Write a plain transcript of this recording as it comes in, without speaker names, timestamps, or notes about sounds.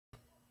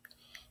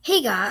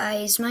Hey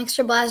guys,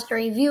 Maxter Blaster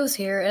Reviews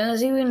here, and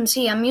as you can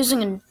see, I'm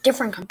using a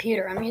different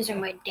computer. I'm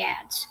using my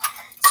dad's.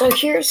 So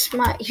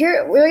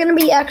we're gonna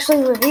be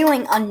actually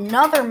reviewing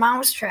another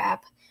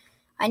mousetrap.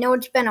 I know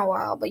it's been a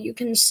while, but you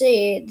can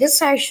see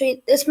this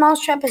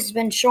mousetrap has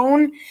been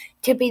shown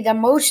to be the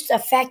most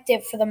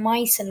effective for the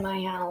mice in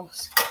my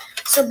house.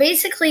 So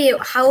basically,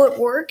 how it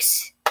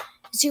works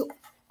is you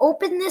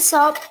open this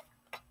up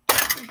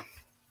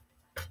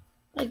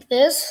like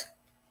this.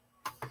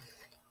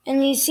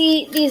 And you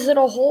see these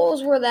little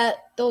holes where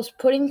those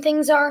pudding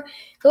things are.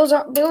 Those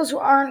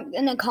aren't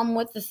gonna come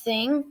with the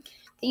thing.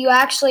 You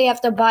actually have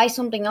to buy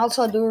something else.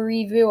 I'll do a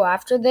review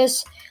after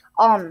this.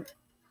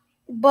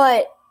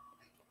 But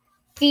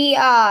you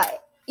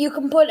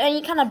can put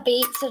any kind of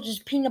bait such as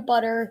peanut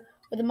butter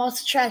with the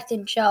most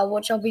attractant gel,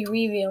 which I'll be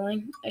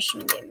reviewing. I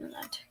shouldn't give them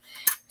that.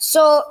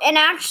 So, and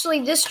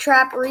actually, this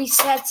trap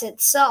resets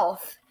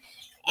itself,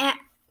 and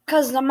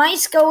because the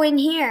mice go in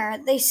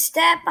here, they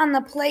step on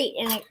the plate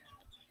and it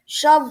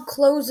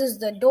closes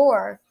the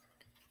door,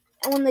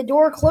 and when the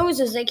door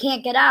closes, they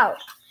can't get out.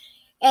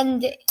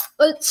 And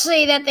let's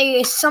say that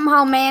they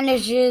somehow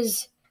managed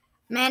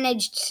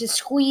to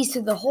squeeze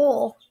through the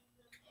hole,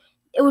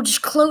 it would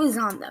just close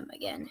on them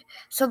again.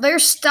 So they're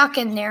stuck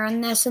in there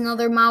unless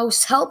another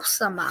mouse helps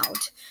them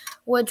out.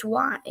 Which,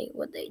 why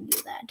would they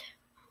do that?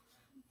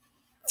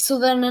 So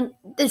then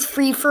it's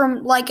free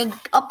from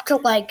up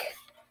to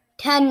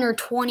 10 or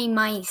 20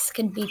 mice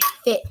can be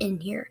fit in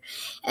here.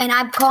 And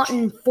I've caught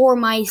 4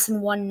 mice in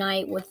one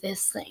night with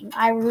this thing.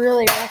 I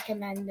really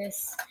recommend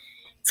this.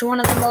 It's one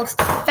of the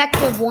most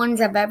effective ones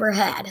I've ever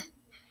had.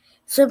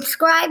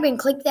 Subscribe and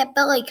click that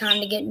bell icon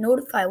to get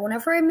notified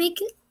whenever a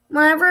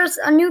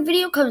new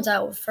video comes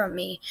out from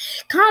me.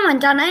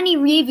 Comment on any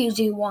reviews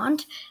you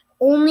want,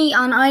 only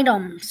on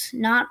items,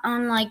 not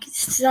on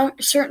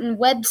certain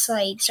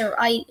websites or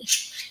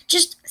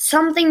just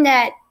something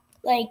that,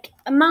 like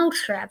a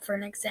mousetrap, for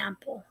an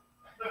example.